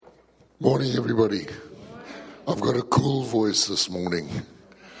Morning, everybody. I've got a cool voice this morning.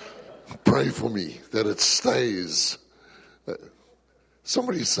 Pray for me that it stays.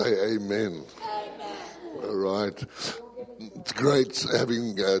 Somebody say amen. Amen. All right. It's great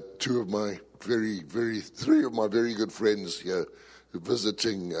having three of my very good friends here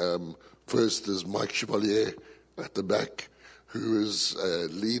visiting. First is Mike Chevalier at the back, who is a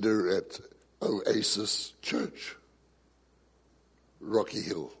leader at Oasis Church, Rocky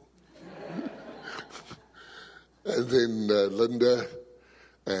Hill. And then Linda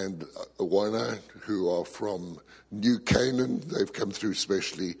and Awana, who are from New Canaan. They've come through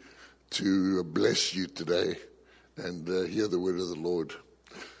specially to bless you today and hear the word of the Lord.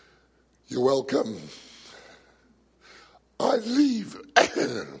 You're welcome. I leave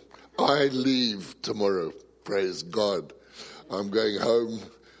tomorrow, praise God. I'm going home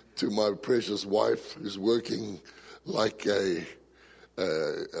to my precious wife, who's working like a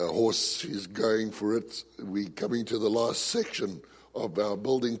horse. She's going for it. We're coming to the last section of our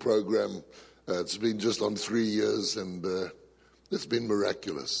building program. It's been just on 3 years, and it's been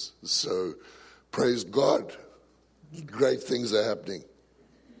miraculous. So praise God. Great things are happening.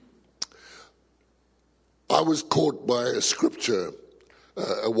 I was caught by a scripture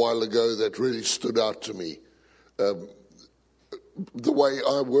a while ago that really stood out to me. The way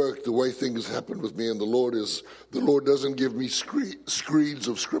I work, the way things happen with me and the Lord is, the Lord doesn't give me screeds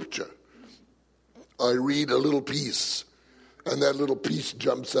of scripture. I read a little piece, and that little piece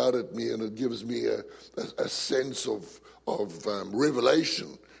jumps out at me, and it gives me a sense of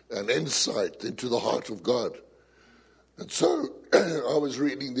revelation and insight into the heart of God. And so I was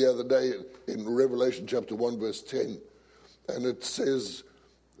reading the other day in Revelation chapter 1, verse 10, and it says,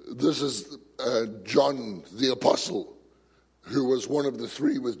 this is John the Apostle, who was one of the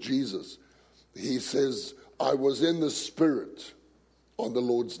three with Jesus. He says, I was in the Spirit on the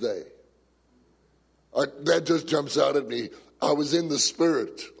Lord's day. That just jumps out at me. I was in the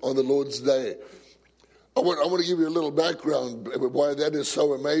Spirit on the Lord's day. I want to give you a little background why that is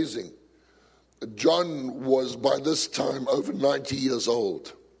so amazing. John was by this time over 90 years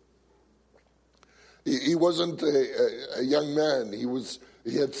old. He wasn't a young man.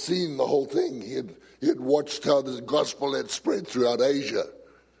 He had seen the whole thing. He had watched how the gospel had spread throughout Asia.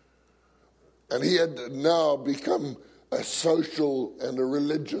 And he had now become a social and a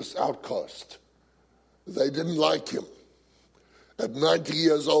religious outcast. They didn't like him. At 90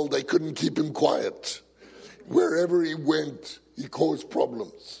 years old, they couldn't keep him quiet. Wherever he went, he caused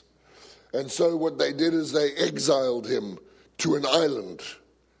problems. And so what they did is they exiled him to an island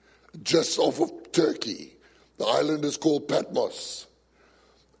just off of Turkey. The island is called Patmos.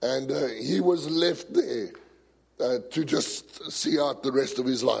 And he was left there to just see out the rest of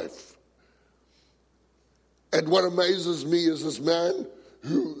his life. And what amazes me is this man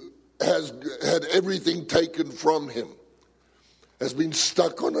who has had everything taken from him, has been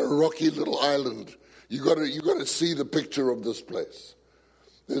stuck on a rocky little island. You got to see the picture of this place.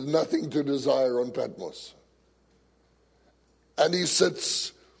 There's nothing to desire on Patmos. And he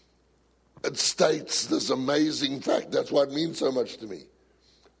sits and states this amazing fact. That's why it means so much to me.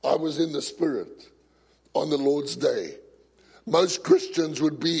 I was in the Spirit on the Lord's day. Most Christians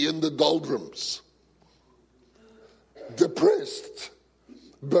would be in the doldrums, depressed,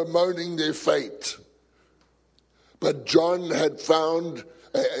 bemoaning their fate. But John had found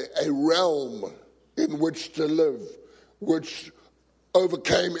a realm in which to live, which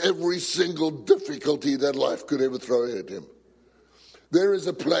overcame every single difficulty that life could ever throw at him. There is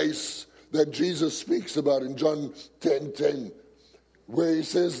a place that Jesus speaks about in John 10:10, where he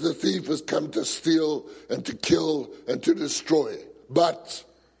says the thief has come to steal and to kill and to destroy. But,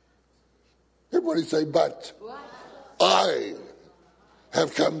 everybody say, but. I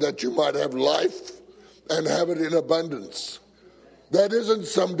have come that you might have life and have it in abundance. That isn't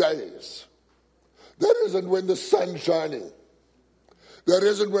some days. That isn't when the sun's shining. That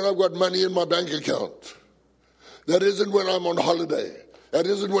isn't when I've got money in my bank account. That isn't when I'm on holiday. That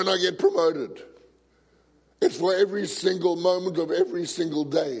isn't when I get promoted. It's for every single moment of every single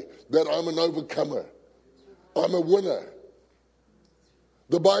day that I'm an overcomer. I'm a winner.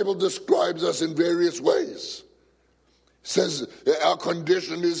 The Bible describes us in various ways. It says our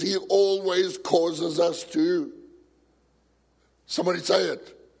condition is He always causes us to, somebody say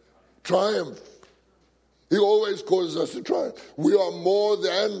it, triumph. He always causes us to triumph. We are more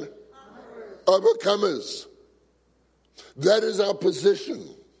than overcomers. That is our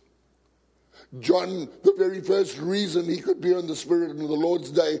position. John, the very first reason he could be on the Spirit on the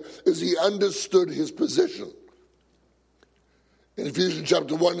Lord's day is he understood his position. In Ephesians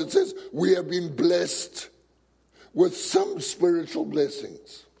chapter 1 it says, we have been blessed with some spiritual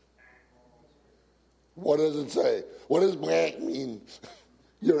blessings. What does it say? What does blank mean?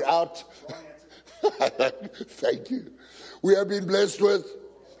 You're out. Thank you. We have been blessed with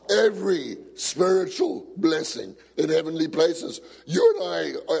every spiritual blessing in heavenly places. You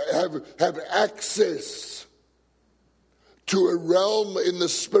and I have access to a realm in the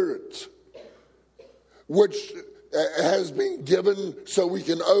spirit which has been given so we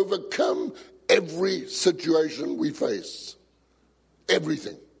can overcome every situation we face.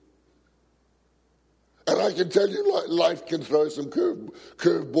 Everything. And I can tell you, life can throw some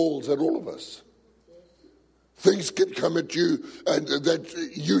curve balls at all of us. Things can come at you and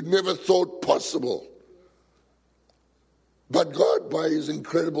that you never thought possible. But God, by His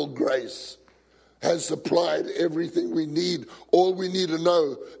incredible grace, has supplied everything we need. All we need to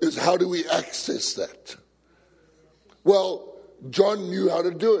know is, how do we access that? Well, John knew how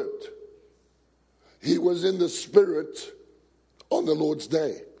to do it. He was in the Spirit on the Lord's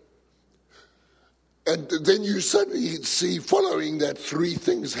day. And then you suddenly see, following that, three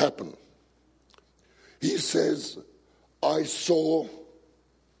things happen. He says, I saw,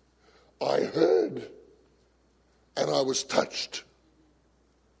 I heard, and I was touched.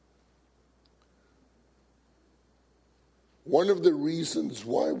 One of the reasons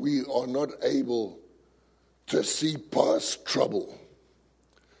why we are not able to see past trouble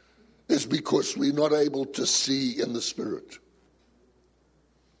is because we're not able to see in the Spirit.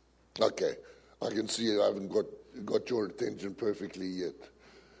 Okay, I can see I haven't got your attention perfectly yet.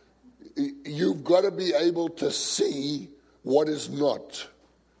 You've got to be able to see what is not.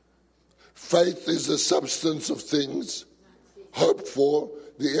 Faith is the substance of things hoped for,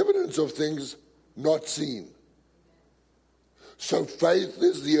 the evidence of things not seen. So faith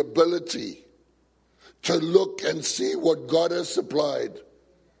is the ability to look and see what God has supplied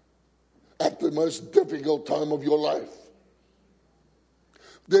at the most difficult time of your life.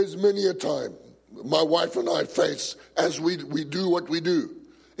 There's many a time my wife and I face, as we do what we do,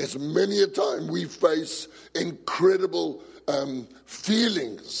 it's many a time we face incredible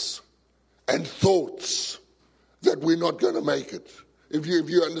feelings and thoughts that we're not going to make it. If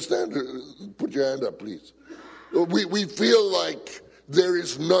you understand, put your hand up, please. We feel like there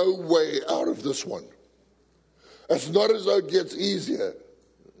is no way out of this one. It's not as though it gets easier.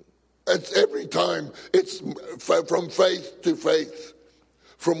 It's every time. It's from faith to faith,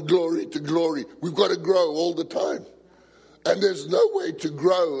 from glory to glory. We've got to grow all the time. And there's no way to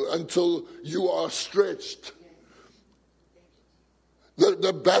grow until you are stretched.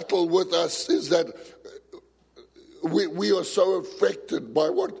 The battle with us is that we are so affected by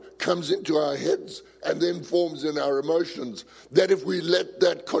what comes into our heads and then forms in our emotions that if we let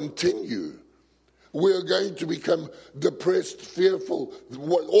that continue, we are going to become depressed, fearful,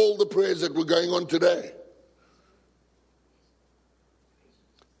 all the prayers that were going on today.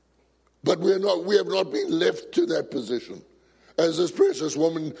 But we have not been left to that position. As this precious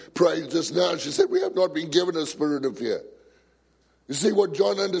woman prayed just now, she said, we have not been given a spirit of fear. You see, what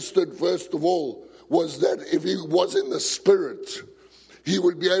John understood first of all was that if he was in the Spirit, he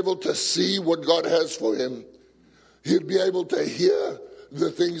would be able to see what God has for him. He'd be able to hear the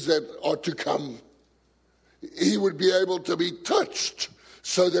things that are to come. He would be able to be touched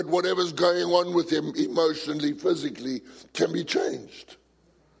so that whatever's going on with him emotionally, physically, can be changed.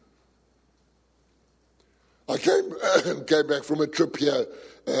 I came back from a trip here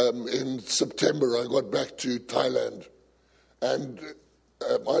in September. I got back to Thailand. And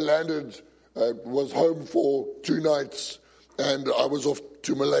I landed, was home for 2 nights, and I was off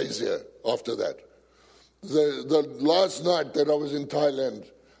to Malaysia after that. The last night that I was in Thailand,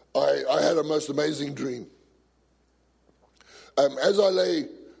 I had a most amazing dream. As I lay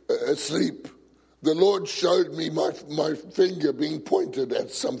asleep, the Lord showed me my finger being pointed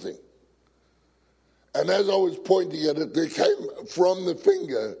at something. And as I was pointing at it, there came from the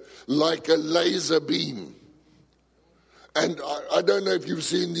finger like a laser beam. And I don't know if you've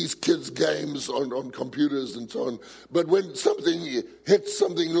seen these kids' games on computers and so on, but when something hits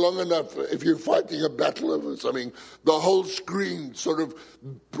something long enough, if you're fighting a battle over something, the whole screen sort of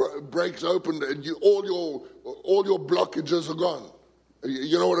breaks open and all your blockages are gone.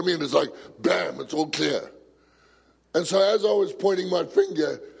 You know what I mean? It's like, bam, it's all clear. And so as I was pointing my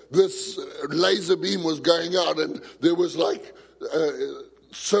finger, this laser beam was going out, and there was like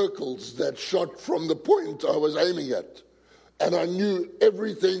circles that shot from the point I was aiming at. And I knew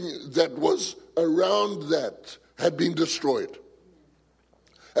everything that was around that had been destroyed.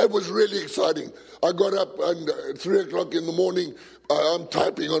 It was really exciting. I got up and 3 o'clock in the morning, I'm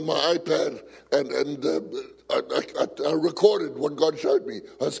typing on my iPad, and I recorded what God showed me.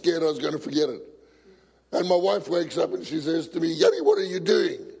 I was scared I was going to forget it. And my wife wakes up and she says to me, Yanni, what are you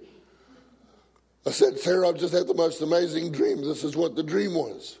doing? I said, Sarah, I've just had the most amazing dream. This is what the dream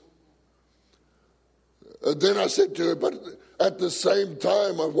was. Then I said to her, but at the same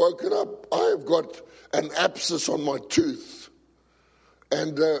time I've woken up, I have got an abscess on my tooth.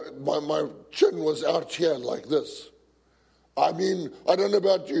 And my chin was out here like this. I mean, I don't know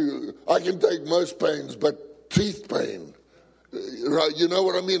about you. I can take most pains, but teeth pain, right? You know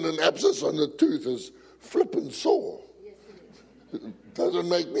what I mean? An abscess on the tooth is flippin' sore. It doesn't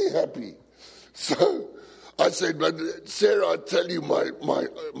make me happy. So I said, but Sarah, I tell you,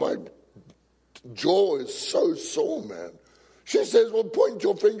 my jaw is so sore, man. She says, well, point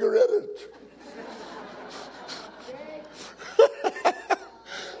your finger at it.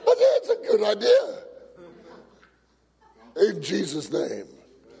 I think it's a good idea. In Jesus' name.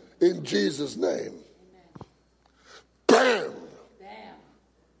 In Jesus' name. Bam!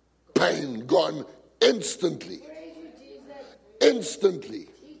 Pain gone instantly. Instantly.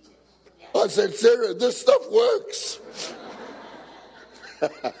 I said, Sarah, this stuff works.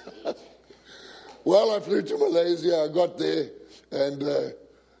 Well, I flew to Malaysia. I got there, and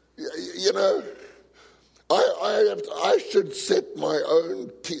you know, I should set my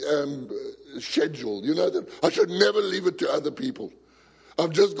own schedule. You know that I should never leave it to other people.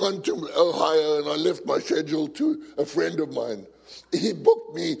 I've just gone to Ohio, and I left my schedule to a friend of mine. He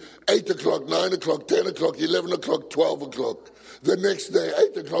booked me 8 o'clock, 9 o'clock, 10 o'clock, 11 o'clock, 12 o'clock. The next day,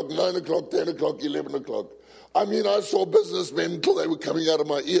 8 o'clock, 9 o'clock, 10 o'clock, 11 o'clock. I mean, I saw businessmen until they were coming out of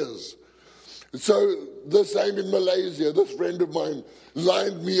my ears. So the same in Malaysia. This friend of mine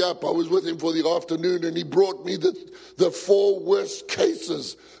lined me up. I was with him for the afternoon, and he brought me the 4 worst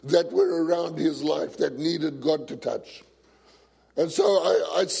cases that were around his life that needed God to touch. And so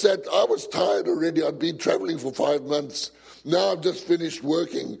I was tired already. I'd been traveling for 5 months. Now I've just finished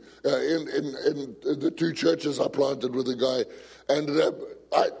working in the 2 churches I planted with a guy. And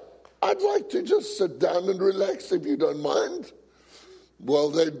I'd like to just sit down and relax, if you don't mind. Well,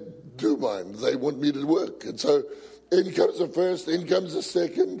 they do mind. They want me to work. And so in comes the first, in comes the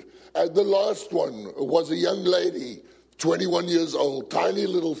second. And the last one was a young lady, 21 years old, tiny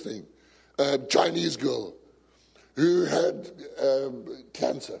little thing, Chinese girl, who had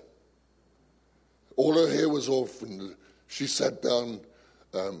cancer. All her hair was off, and she sat down.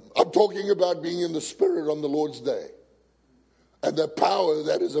 I'm talking about being in the Spirit on the Lord's day and the power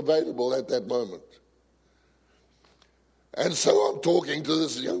that is available at that moment. And so I'm talking to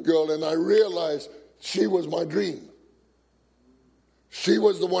this young girl, and I realized she was my dream. She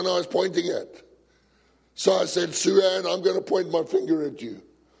was the one I was pointing at. So I said, Sue Ann, I'm going to point my finger at you.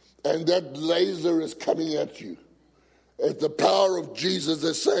 And that laser is coming at you. It's the power of Jesus,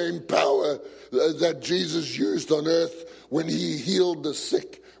 the same power that Jesus used on earth when he healed the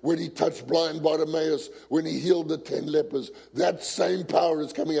sick, when he touched blind Bartimaeus, when he healed the 10 lepers. That same power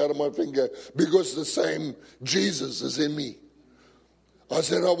is coming out of my finger because the same Jesus is in me. I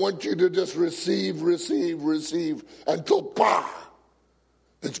said, I want you to just receive until,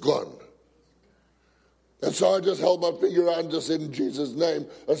 it's gone. And so I just held my finger out and just said, in Jesus' name,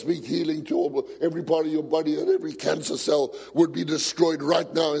 I speak healing to every part of your body, that every cancer cell would be destroyed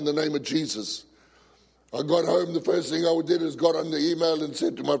right now in the name of Jesus. I got home, the first thing I did is got on the email and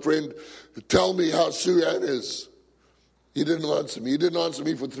said to my friend, tell me how Sue Ann is. He didn't answer me. He didn't answer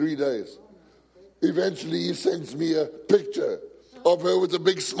me for 3 days. Eventually he sends me a picture of her with a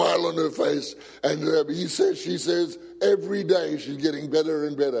big smile on her face. And she says, every day she's getting better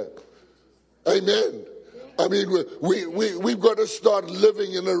and better. Amen. I mean, we've got to start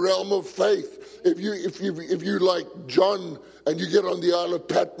living in a realm of faith. If you like John and you get on the Isle of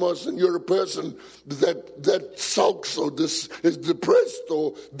Patmos and you're a person that sulks or is depressed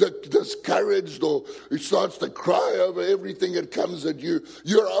or discouraged or starts to cry over everything that comes at you,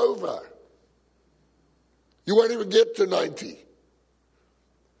 you're over. You won't even get to 90.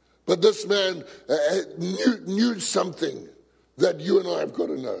 But this man knew something that you and I have got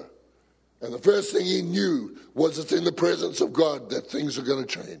to know. And the first thing he knew was it's in the presence of God that things are going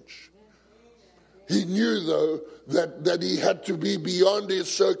to change. He knew, though, that he had to be beyond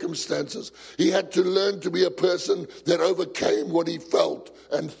his circumstances. He had to learn to be a person that overcame what he felt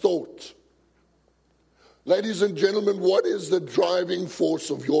and thought. Ladies and gentlemen, what is the driving force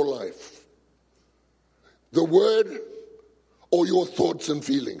of your life? The word or your thoughts and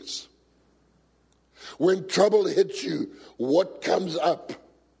feelings? When trouble hits you, what comes up?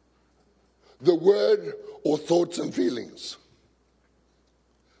 The word or thoughts and feelings?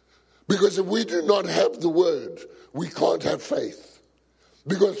 Because if we do not have the word, we can't have faith.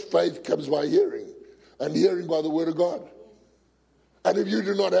 Because faith comes by hearing, and hearing by the word of God. And if you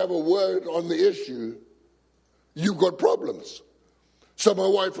do not have a word on the issue, you've got problems. So my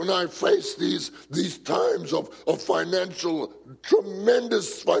wife and I face these times of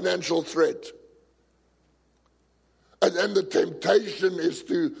tremendous financial threat. And the temptation is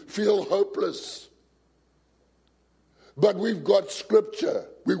to feel hopeless. But we've got scripture,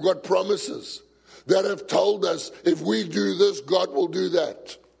 we've got promises that have told us if we do this, God will do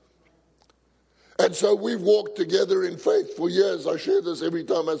that. And so we've walked together in faith for years. I share this every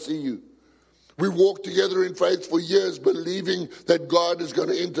time I see you. We walked together in faith for years, believing that God is going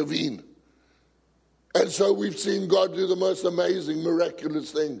to intervene. And so we've seen God do the most amazing,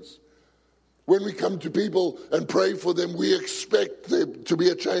 miraculous things. When we come to people and pray for them, we expect there to be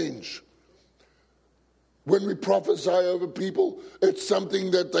a change. When we prophesy over people, it's something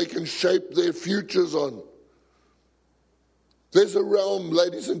that they can shape their futures on. There's a realm,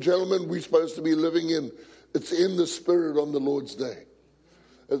 ladies and gentlemen, we're supposed to be living in. It's in the Spirit on the Lord's day.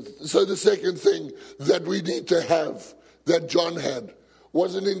 So the second thing that we need to have, that John had,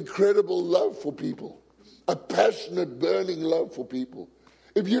 was an incredible love for people. A passionate, burning love for people.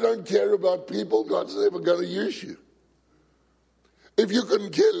 If you don't care about people, God's never going to use you. If you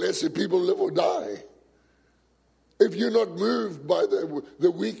couldn't care less if people live or die, if you're not moved by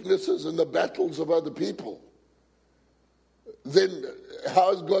the weaknesses and the battles of other people, then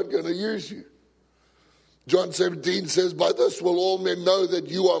how is God going to use you? John 17 says, by this will all men know that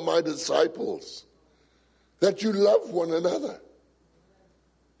you are my disciples, that you love one another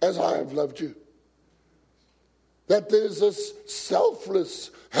as I have loved you. That there's this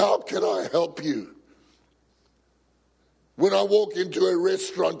selfless, how can I help you? When I walk into a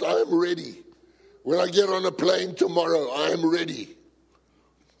restaurant, I am ready. When I get on a plane tomorrow, I am ready.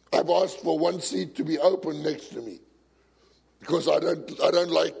 I've asked for one seat to be open next to me, because I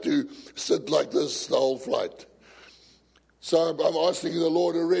don't like to sit like this the whole flight. So I'm asking the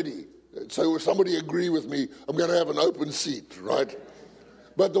Lord already. So if somebody agree with me, I'm going to have an open seat, right?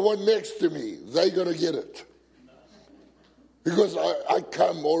 But the one next to me, they're going to get it. Because I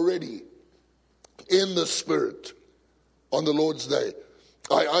come already in the Spirit on the Lord's day.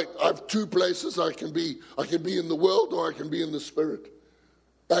 I have two places I can be. I can be in the world or I can be in the Spirit.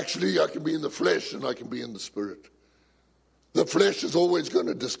 Actually, I can be in the flesh and I can be in the Spirit. The flesh is always going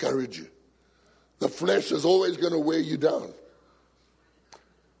to discourage you. The flesh is always going to wear you down.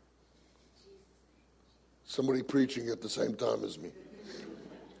 Somebody preaching at the same time as me.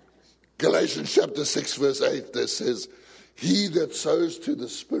 Galatians chapter 6 verse 8, that says, he that sows to the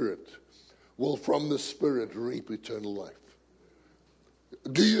Spirit will from the Spirit reap eternal life.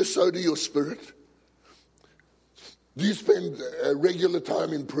 Do you sow to your spirit? Do you spend a regular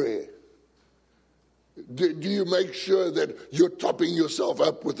time in prayer? Do you make sure that you're topping yourself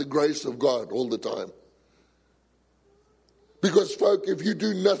up with the grace of God all the time? Because, folk, if you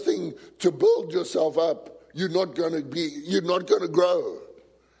do nothing to build yourself up, you're not going to grow.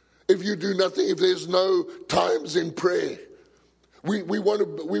 If you do nothing, if there's no times in prayer, we want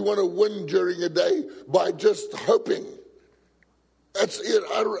to win during a day by just hoping. That's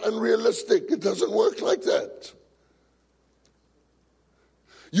unrealistic. It doesn't work like that.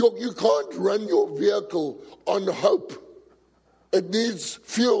 You can't run your vehicle on hope. It needs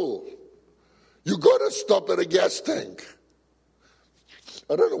fuel. You got to stop at a gas tank.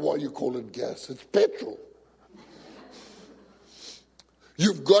 I don't know why you call it gas. It's petrol.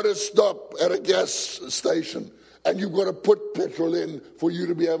 You've got to stop at a gas station and you've got to put petrol in for you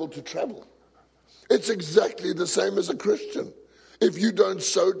to be able to travel. It's exactly the same as a Christian. If you don't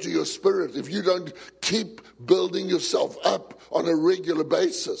sow to your spirit, if you don't keep building yourself up on a regular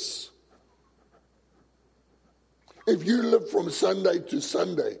basis, if you live from Sunday to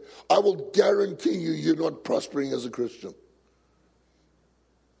Sunday, I will guarantee you're not prospering as a Christian.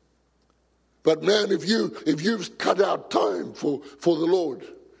 But man, if you've cut out time for the Lord,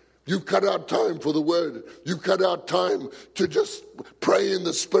 you've cut out time for the Word, you've cut out time to just pray in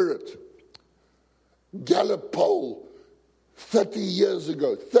the Spirit. Gallup poll 30 years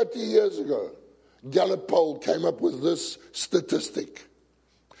ago, Gallup poll came up with this statistic.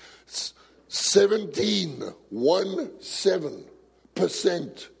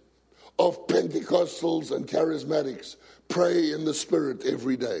 17% of Pentecostals and charismatics pray in the Spirit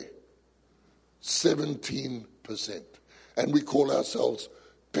every day. 17%. And we call ourselves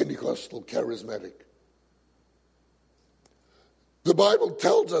Pentecostal charismatic. The Bible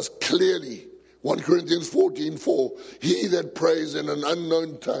tells us clearly, 1 Corinthians 14:4, he that prays in an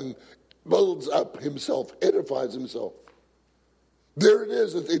unknown tongue builds up himself, edifies himself. There it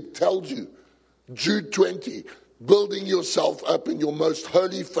is, it tells you. Jude 20, building yourself up in your most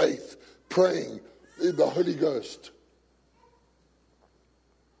holy faith, praying in the Holy Ghost.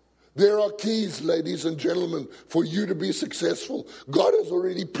 There are keys, ladies and gentlemen, for you to be successful. God has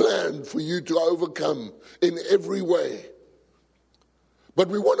already planned for you to overcome in every way. But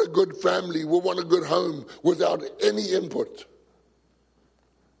we want a good family, we want a good home without any input.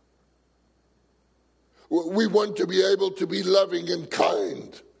 We want to be able to be loving and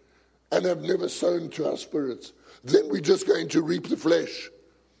kind and have never sown to our spirits. Then we're just going to reap the flesh.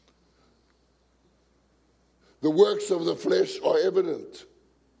 The works of the flesh are evident.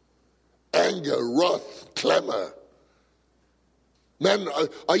 Anger, wrath, clamor. Man,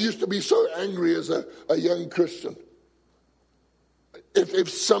 I used to be so angry as a young Christian. If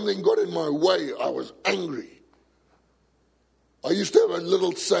something got in my way, I was angry. I used to have a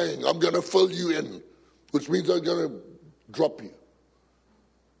little saying, I'm going to fill you in, which means I'm going to drop you.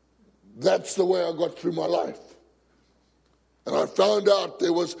 That's the way I got through my life. And I found out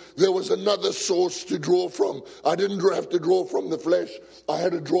there was another source to draw from. I didn't have to draw from the flesh. I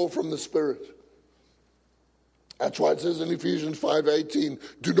had to draw from the Spirit. That's why it says in Ephesians 5:18,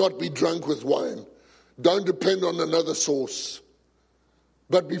 do not be drunk with wine. Don't depend on another source,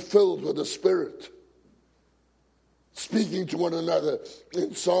 but be filled with the Spirit. Speaking to one another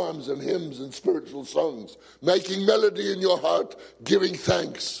in psalms and hymns and spiritual songs. Making melody in your heart, giving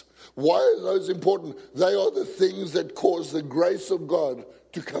thanks. Why are those important? They are the things that cause the grace of God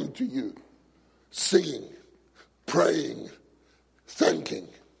to come to you. Singing, praying, thanking.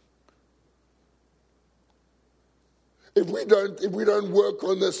 If we don't work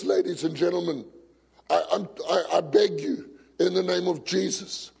on this, ladies and gentlemen, I beg you in the name of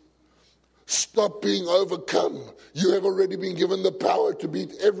Jesus, stop being overcome. You have already been given the power to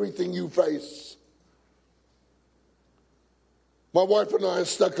beat everything you face. My wife and I are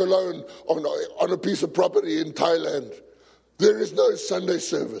stuck alone on a piece of property in Thailand. There is no Sunday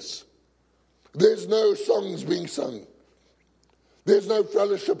service. There's no songs being sung. There's no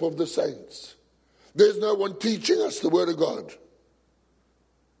fellowship of the saints. There's no one teaching us the Word of God.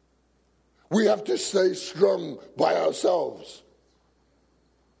 We have to stay strong by ourselves.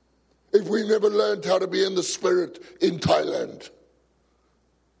 If we never learned how to be in the Spirit in Thailand,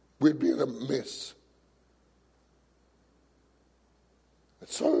 we'd be in a mess.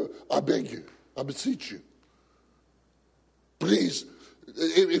 So I beg you, I beseech you, please,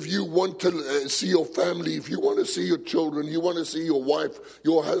 if you want to see your family, if you want to see your children, you want to see your wife,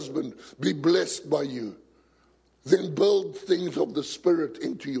 your husband be blessed by you, then build things of the Spirit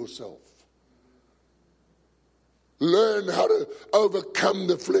into yourself. Learn how to overcome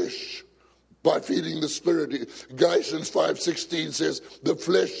the flesh by feeding the Spirit. Galatians 5:16 says, the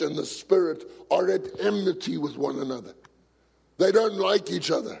flesh and the Spirit are at enmity with one another. They don't like each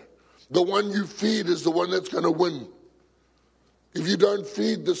other. The one you feed is the one that's going to win. If you don't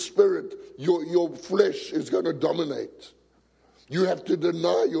feed the Spirit, your flesh is going to dominate. You have to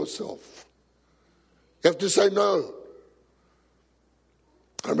deny yourself. You have to say no.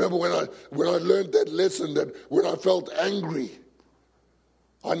 I remember when I learned that lesson, that when I felt angry,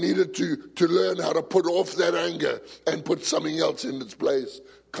 I needed to learn how to put off that anger and put something else in its place.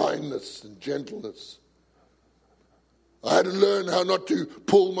 Kindness and gentleness. I had to learn how not to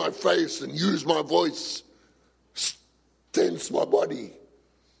pull my face and use my voice, tense my body.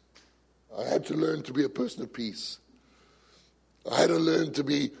 I had to learn to be a person of peace. I had to learn to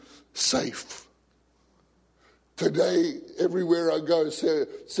be safe. Today, everywhere I go,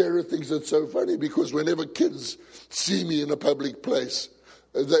 Sarah thinks it's so funny because whenever kids see me in a public place,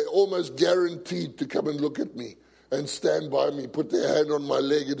 they're almost guaranteed to come and look at me and stand by me, put their hand on my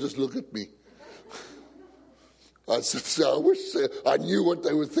leg and just look at me. I said, I wish I knew what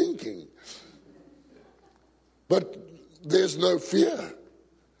they were thinking. But there's no fear.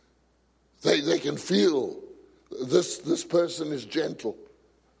 They can feel this person is gentle.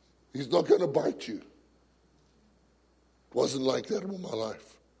 He's not going to bite you. It wasn't like that in my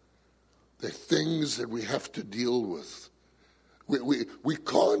life. There are things that we have to deal with. We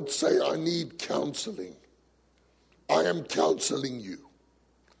can't say, I need counseling. I am counseling you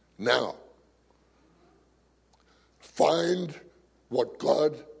now. Find what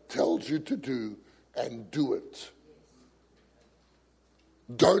God tells you to do and do it.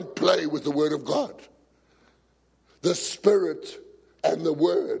 Don't play with the Word of God. The Spirit and the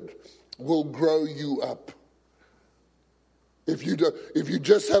Word will grow you up. If you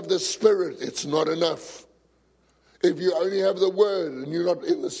just have the Spirit, it's not enough. If you only have the Word and you're not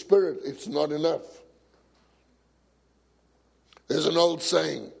in the Spirit, it's not enough. There's an old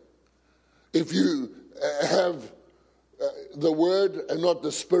saying, if you have the Word and not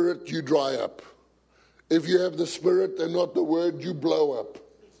the Spirit, you dry up. If you have the Spirit and not the Word, you blow up.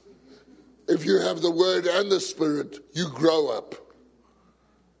 If you have the Word and the Spirit, you grow up.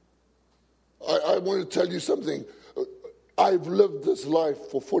 I want to tell you something. I've lived this life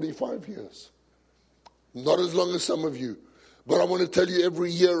for 45 years. Not as long as some of you. But I want to tell you,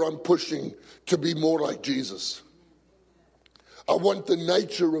 every year I'm pushing to be more like Jesus. I want the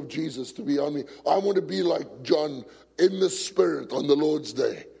nature of Jesus to be on me. I want to be like John in the Spirit on the Lord's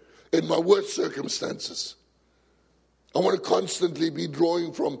day, in my worst circumstances. I want to constantly be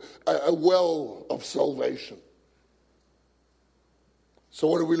drawing from a well of salvation. So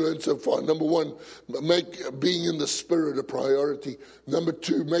what have we learned so far? Number one, make being in the Spirit a priority. Number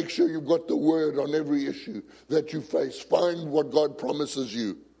two, make sure you've got the Word on every issue that you face. Find what God promises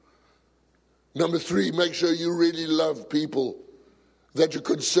you. Number three, make sure you really love people, that you're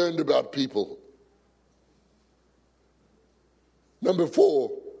concerned about people. Number four,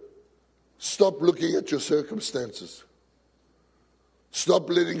 stop looking at your circumstances. Stop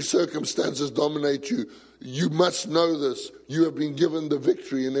letting circumstances dominate you. You must know this. You have been given the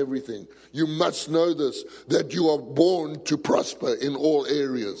victory in everything. You must know this, that you are born to prosper in all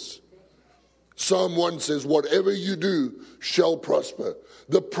areas. Psalm 1 says, whatever you do shall prosper.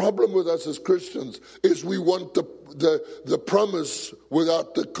 The problem with us as Christians is we want the promise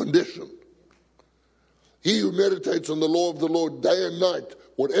without the condition. He who meditates on the law of the Lord day and night,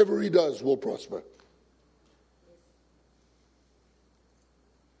 whatever he does will prosper.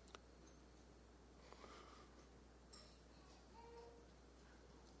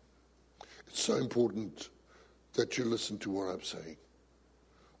 It's so important that you listen to what I'm saying.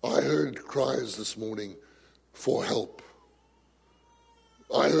 I heard cries this morning for help.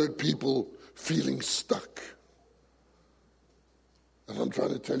 I heard people feeling stuck. And I'm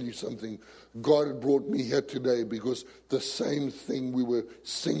trying to tell you something. God had brought me here today because the same thing we were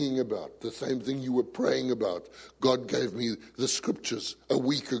singing about, the same thing you were praying about, God gave me the scriptures a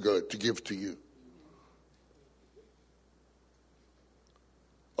week ago to give to you.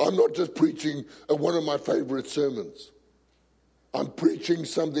 I'm not just preaching one of my favorite sermons. I'm preaching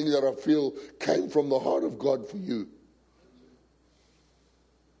something that I feel came from the heart of God for you.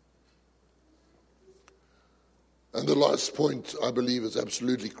 And the last point, I believe, is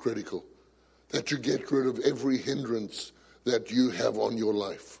absolutely critical. That you get rid of every hindrance that you have on your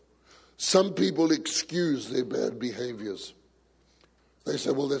life. Some people excuse their bad behaviors. They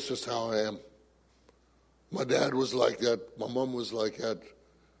say, well, that's just how I am. My dad was like that. My mom was like that.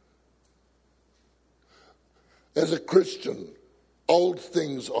 As a Christian, old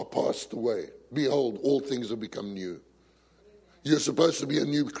things are passed away. Behold, all things have become new. You're supposed to be a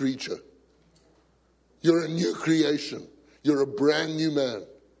new creature. You're a new creation. You're a brand new man.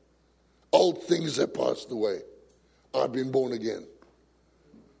 Old things have passed away. I've been born again.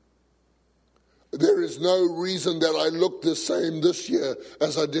 There is no reason that I look the same this year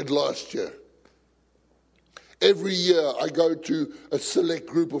as I did last year. Every year I go to a select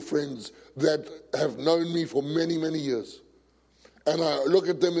group of friends that have known me for many, many years. And I look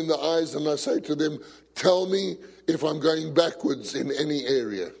at them in the eyes and I say to them, tell me if I'm going backwards in any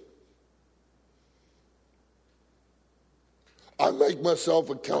area. I make myself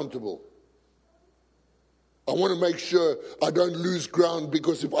accountable. I want to make sure I don't lose ground,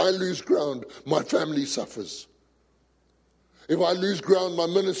 because if I lose ground, my family suffers. If I lose ground, my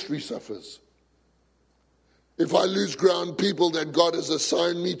ministry suffers. If I lose ground, people that God has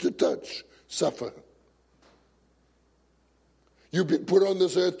assigned me to touch suffer. You've been put on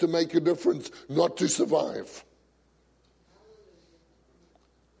this earth to make a difference, not to survive.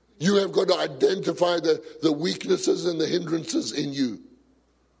 You have got to identify the weaknesses and the hindrances in you.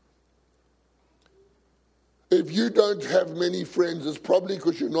 If you don't have many friends, it's probably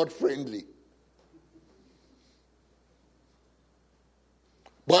because you're not friendly.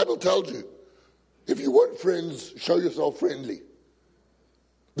 Bible tells you, if you want friends, show yourself friendly.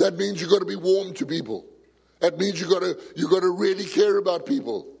 That means you've got to be warm to people. That means you've got to really care about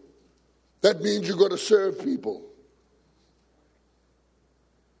people. That means you've got to serve people.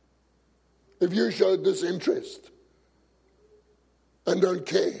 If you show disinterest and don't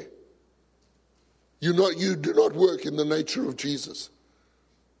care, you do not work in the nature of Jesus.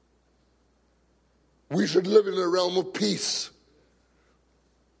 We should live in a realm of peace.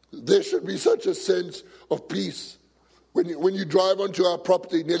 There should be such a sense of peace. When you drive onto our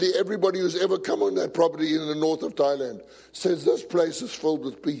property, nearly everybody who's ever come on that property in the north of Thailand says this place is filled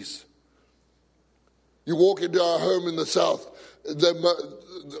with peace. You walk into our home in the south,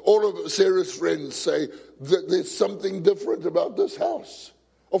 all of Sarah's friends say that there's something different about this house.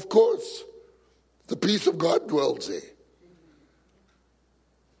 Of course, the peace of God dwells there.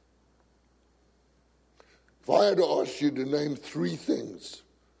 If I had to ask you to name 3 things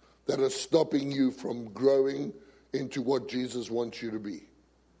that are stopping you from growing into what Jesus wants you to be,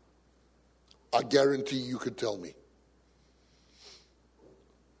 I guarantee you could tell me.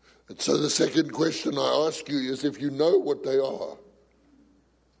 And so the second question I ask you is, if you know what they are,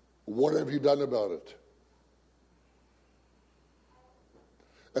 what have you done about it?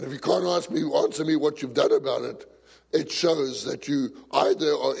 And if you can't answer me what you've done about it, it shows that you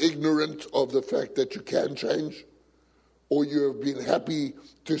either are ignorant of the fact that you can change, or you have been happy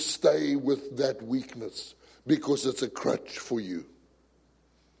to stay with that weakness because it's a crutch for you.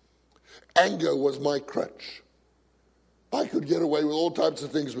 Anger was my crutch. I could get away with all types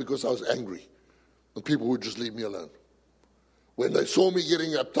of things because I was angry, and people would just leave me alone. When they saw me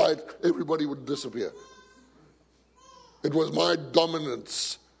getting uptight, everybody would disappear. It was my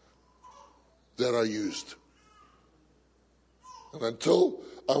dominance that I used. And until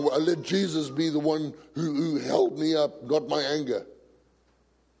I let Jesus be the one who held me up, not my anger.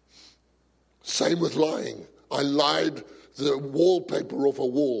 Same with lying. I lied the wallpaper off a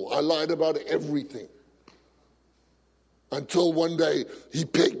wall. I lied about everything. Until one day he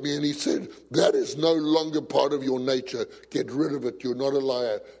pegged me and he said, that is no longer part of your nature. Get rid of it. You're not a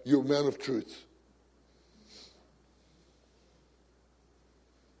liar. You're a man of truth.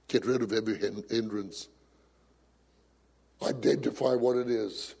 Get rid of every hindrance. Identify what it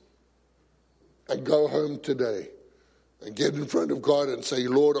is. And go home today and get in front of God and say,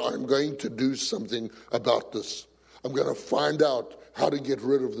 Lord, I'm going to do something about this. I'm going to find out how to get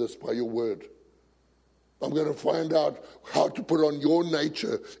rid of this by your word. I'm going to find out how to put on your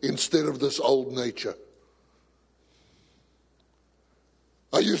nature instead of this old nature.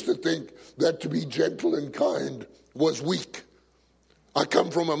 I used to think that to be gentle and kind was weak. I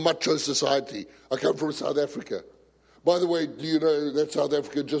come from a macho society. I come from South Africa. By the way, do you know that South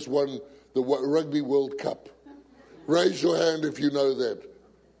Africa just won the Rugby World Cup? Raise your hand if you know that.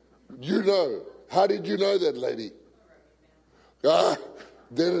 You know. How did you know that, lady?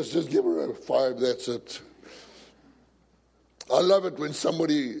 Dennis, just give her a 5, that's it. I love it when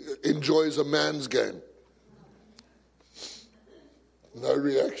somebody enjoys a man's game. No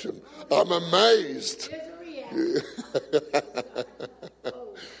reaction. I'm amazed.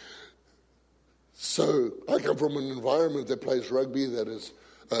 So I come from an environment that plays rugby, that is,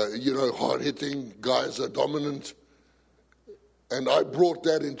 hard-hitting, guys are dominant. And I brought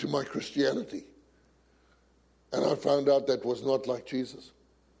that into my Christianity. And I found out that was not like Jesus.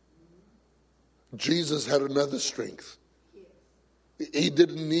 Jesus had another strength. He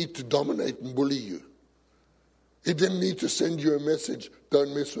didn't need to dominate and bully you. He didn't need to send you a message,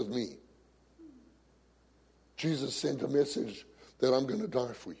 don't mess with me. Jesus sent a message that I'm going to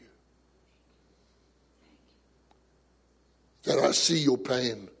die for you. That I see your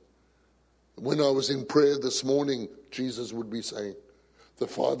pain. When I was in prayer this morning, Jesus would be saying, the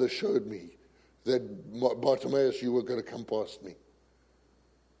Father showed me that Bartimaeus, you were going to come past me.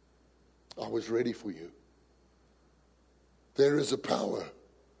 I was ready for you. There is a power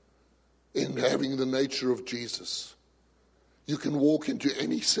in having the nature of Jesus. You can walk into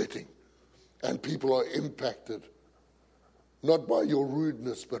any setting and people are impacted, not by your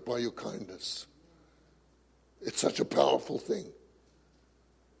rudeness, but by your kindness. It's such a powerful thing.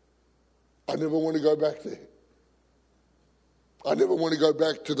 I never want to go back there. I never want to go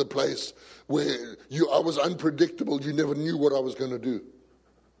back to the place where I was unpredictable. You never knew what I was going to do.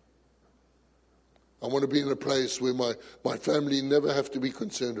 I want to be in a place where my family never have to be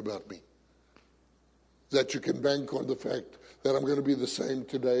concerned about me. That you can bank on the fact that I'm going to be the same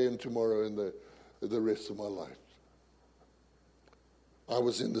today and tomorrow and the rest of my life. I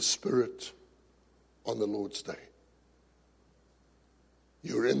was in the Spirit on the Lord's day.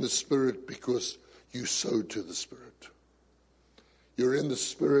 You're in the Spirit because you sowed to the Spirit. You're in the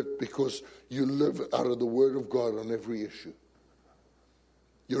Spirit because you live out of the Word of God on every issue.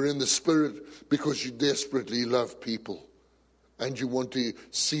 You're in the Spirit because you desperately love people and you want to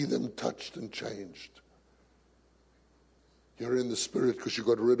see them touched and changed. You're in the Spirit because you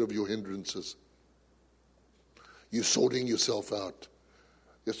got rid of your hindrances. You're sorting yourself out.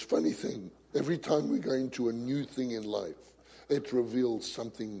 It's a funny thing. Every time we go into a new thing in life, it reveals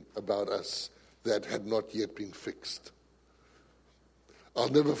something about us that had not yet been fixed. I'll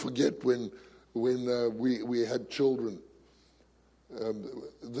never forget when we had children.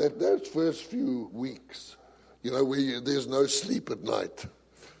 Those first few weeks, where there's no sleep at night.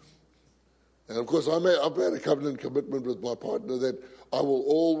 And of course, I've had a covenant commitment with my partner that I will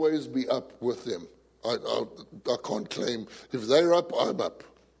always be up with them. I can't claim, if they're up, I'm up.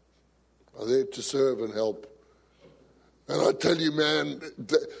 I'm there to serve and help. And I tell you, man,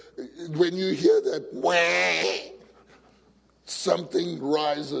 when you hear that, wah, something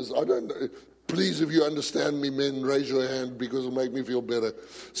rises. I don't know. Please, if you understand me, men, raise your hand because it'll make me feel better.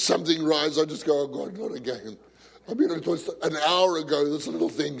 Something rise, I just go, oh God, not again. I mean, it was an hour ago, this little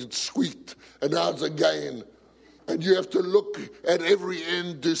thing, it squeaked, and now it's again. And you have to look at every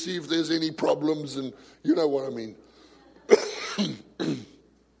end to see if there's any problems, and you know what I mean.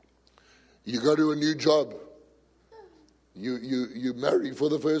 You go to a new job. You marry for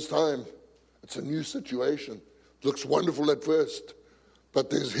the first time. It's a new situation. Looks wonderful at first, but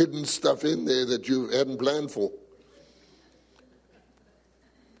there's hidden stuff in there that you hadn't planned for.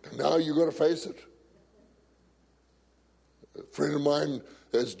 And now you've got to face it. A friend of mine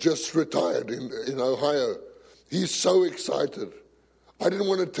has just retired in Ohio. He's so excited. I didn't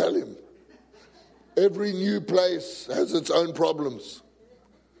want to tell him. Every new place has its own problems.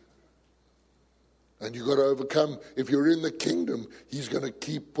 And you've got to overcome. If you're in the kingdom, he's going to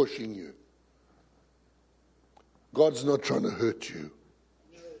keep pushing you. God's not trying to hurt you.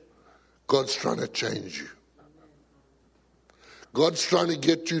 God's trying to change you. God's trying to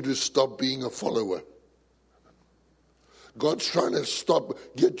get you to stop being a follower. God's trying to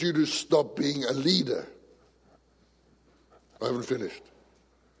get you to stop being a leader. I haven't finished.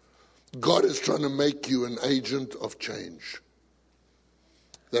 God is trying to make you an agent of change.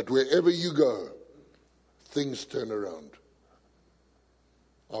 That wherever you go, things turn around.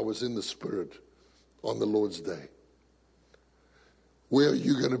 I was in the Spirit on the Lord's day. Where are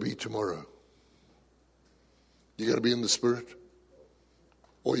you going to be tomorrow? You going to be in the Spirit?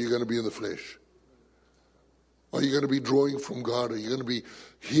 Or are you going to be in the flesh? Are you going to be drawing from God? Are you going to be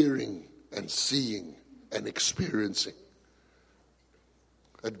hearing and seeing and experiencing?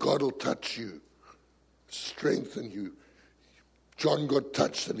 That God will touch you, strengthen you. John got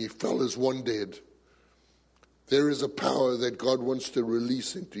touched and he fell as one dead. There is a power that God wants to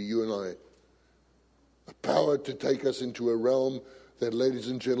release into you and I. A power to take us into a realm that, ladies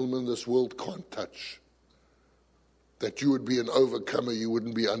and gentlemen, this world can't touch. That you would be an overcomer, you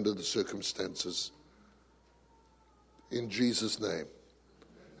wouldn't be under the circumstances. In Jesus' name.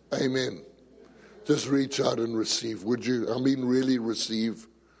 Amen. Just reach out and receive, would you? I mean, really receive.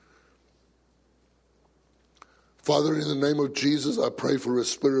 Father, in the name of Jesus, I pray for a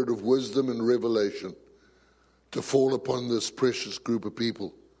spirit of wisdom and revelation to fall upon this precious group of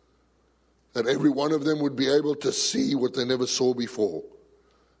people. That every one of them would be able to see what they never saw before.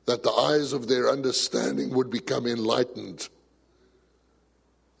 That the eyes of their understanding would become enlightened.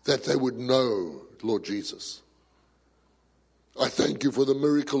 That they would know, Lord Jesus. I thank you for the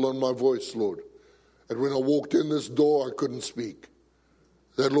miracle on my voice, Lord. And when I walked in this door, I couldn't speak.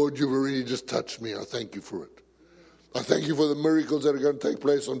 That, Lord, you've already just touched me. I thank you for it. I thank you for the miracles that are going to take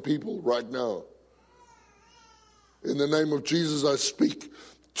place on people right now. In the name of Jesus, I speak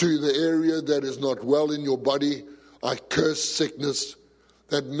to the area that is not well in your body. I curse sickness,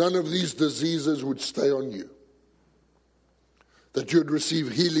 that none of these diseases would stay on you. That you'd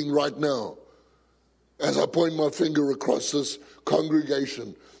receive healing right now. As I point my finger across this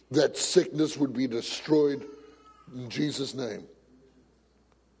congregation, that sickness would be destroyed in Jesus' name.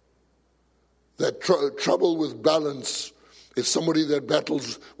 That trouble with balance is somebody that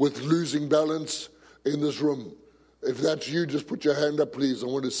battles with losing balance in this room. If that's you, just put your hand up, please. I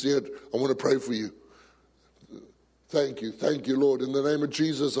want to see it. I want to pray for you. Thank you. Thank you, Lord. In the name of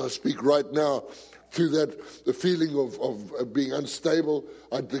Jesus, I speak right now to the feeling of being unstable.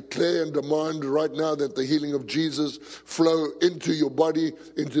 I declare and demand right now that the healing of Jesus flow into your body,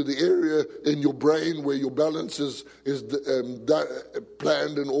 into the area in your brain where your balance is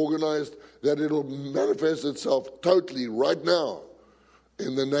planned and organized, that it'll manifest itself totally right now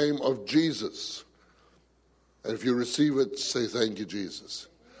in the name of Jesus. And if you receive it, say thank you, Jesus.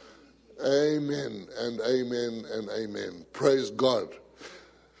 Amen and amen and amen. Praise God.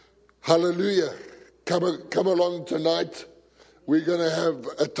 Hallelujah. Come along tonight. We're going to have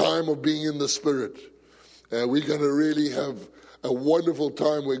a time of being in the Spirit. We're going to really have a wonderful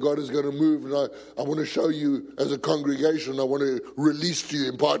time where God is going to move. And I want to show you as a congregation, I want to release to you,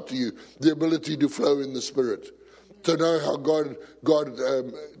 impart to you the ability to flow in the Spirit. To know how God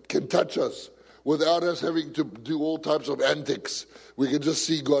can touch us without us having to do all types of antics. We can just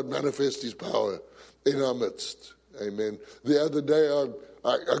see God manifest his power in our midst. Amen. The other day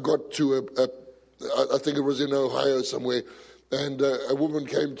I got to I think it was in Ohio somewhere, and a woman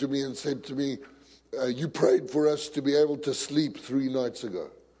came to me and said to me, you prayed for us to be able to sleep 3 nights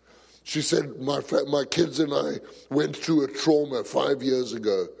ago. She said, my kids and I went through a trauma 5 years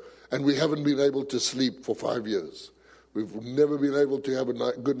ago, and we haven't been able to sleep for 5 years. We've never been able to have a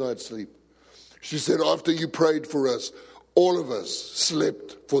good night's sleep. She said, after you prayed for us, all of us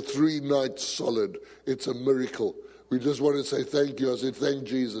slept for 3 nights solid. It's a miracle. We just want to say thank you. I say thank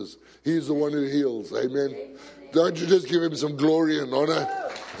Jesus. He's the one who heals. Amen. Don't you just give him some glory and honor?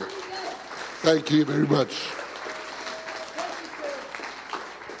 Thank you very much.